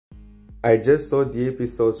I just saw the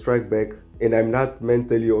episode Strike Back and I'm not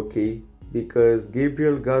mentally okay because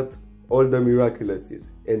Gabriel got all the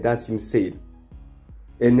miraculouses and that's insane.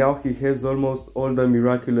 And now he has almost all the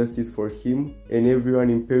miraculouses for him and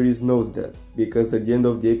everyone in Paris knows that because at the end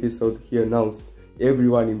of the episode he announced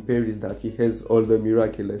everyone in Paris that he has all the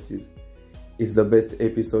miraculouses. It's the best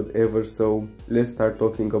episode ever, so let's start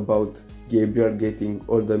talking about Gabriel getting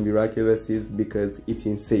all the miraculouses because it's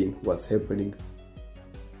insane what's happening.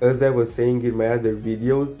 As I was saying in my other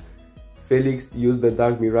videos, Felix used the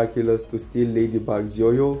Dog Miraculous to steal Ladybug's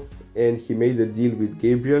yo-yo and he made a deal with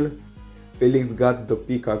Gabriel. Felix got the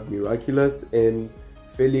Peacock Miraculous and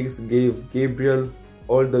Felix gave Gabriel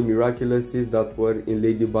all the miraculouses that were in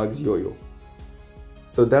Ladybug's yo-yo.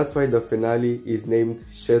 So that's why the finale is named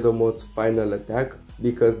Shadow Moth's Final Attack,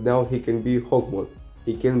 because now he can be Hawk Moth.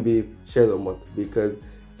 He can be Shadow Moth because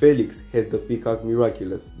Felix has the Peacock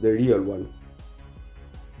Miraculous, the real one.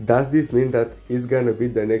 Does this mean that he's gonna be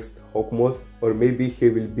the next Hawk Moth, or maybe he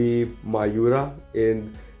will be Mayura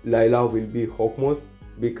and Layla will be Hawk Moth?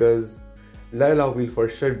 Because Layla will for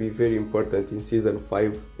sure be very important in season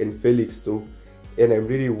 5 and Felix too, and I'm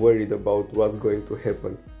really worried about what's going to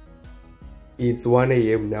happen. It's 1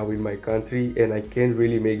 AM now in my country and I can't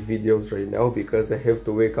really make videos right now because I have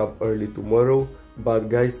to wake up early tomorrow. But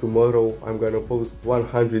guys, tomorrow I'm gonna post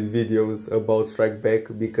 100 videos about Strike Back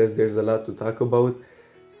because there's a lot to talk about.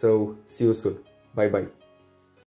 So see you soon. Bye bye.